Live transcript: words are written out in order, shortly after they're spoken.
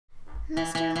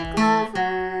Mr.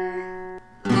 McGlover.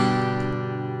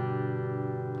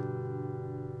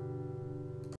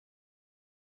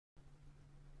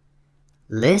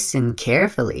 Listen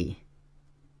carefully.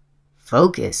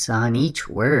 Focus on each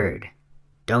word.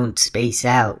 Don't space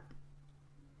out.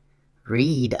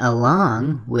 Read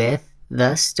along with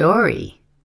the story.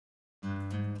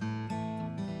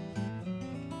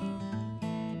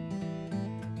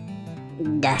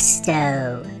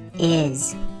 Dusto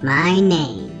Is My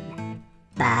Name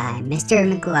by Mr.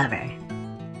 McGlover.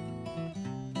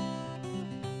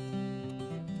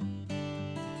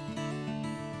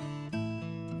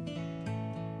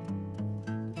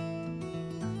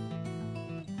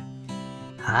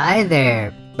 Hi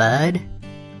there, bud.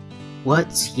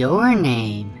 What's your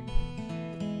name?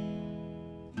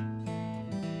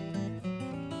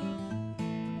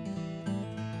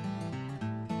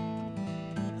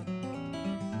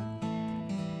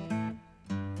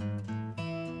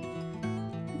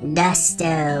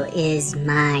 Dusto is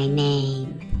my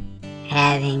name.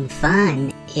 Having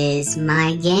fun is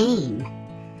my game.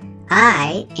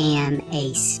 I am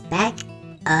a speck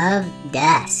of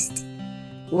dust.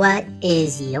 What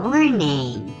is your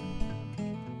name?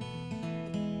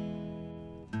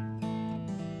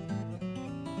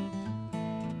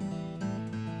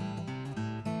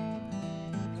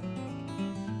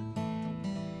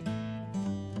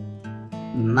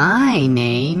 My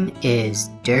name is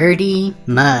Dirty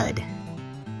Mud.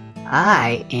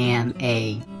 I am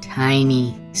a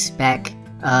tiny speck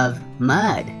of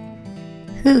mud.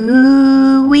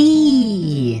 Hoo-wee!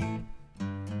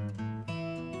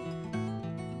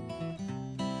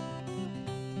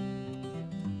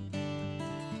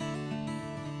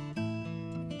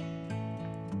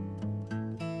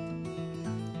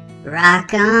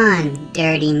 Rock on,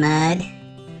 Dirty Mud.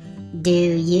 Do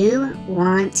you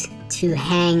want to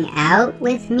hang out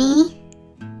with me?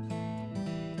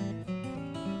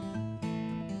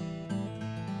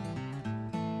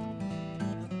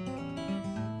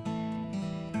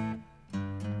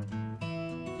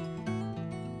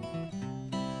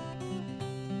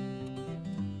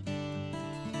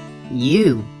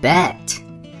 You bet.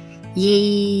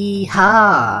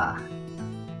 Yee-haw!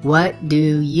 What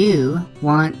do you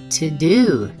want to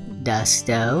do,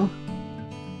 Dusto?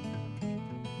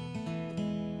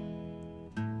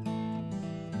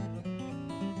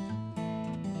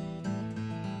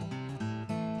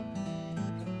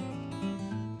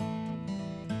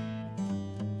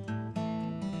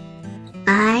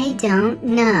 I don't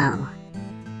know.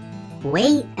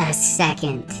 Wait a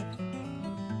second.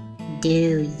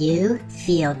 Do you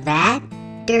feel that,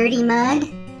 Dirty Mud?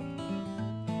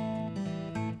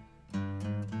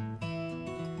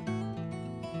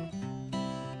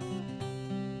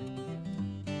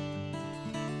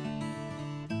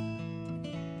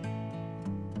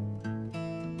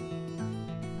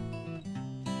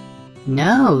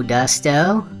 No,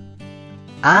 Dusto.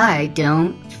 I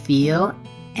don't feel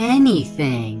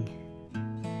anything.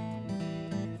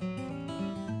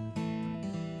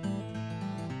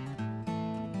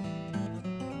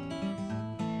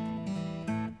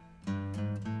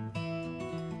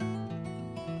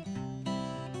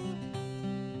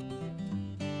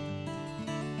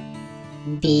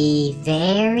 Be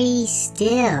very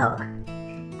still.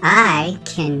 I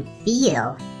can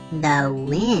feel the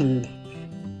wind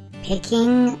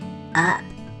picking up.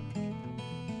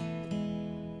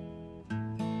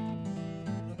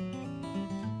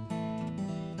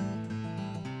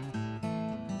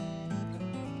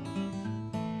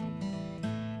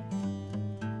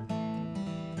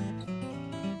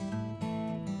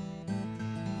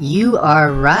 You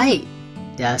are right,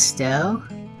 Dusto.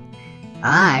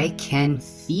 I can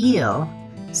feel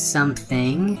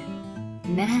something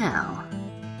now.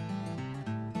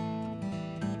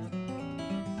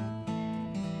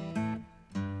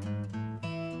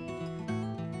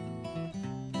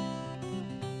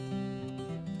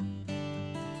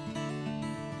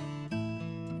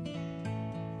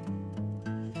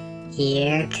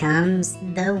 Here comes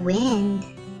the wind.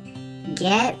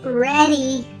 Get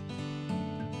ready.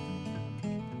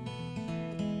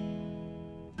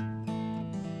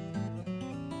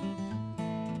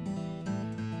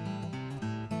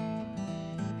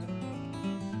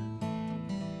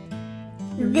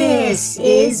 This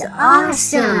is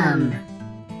awesome!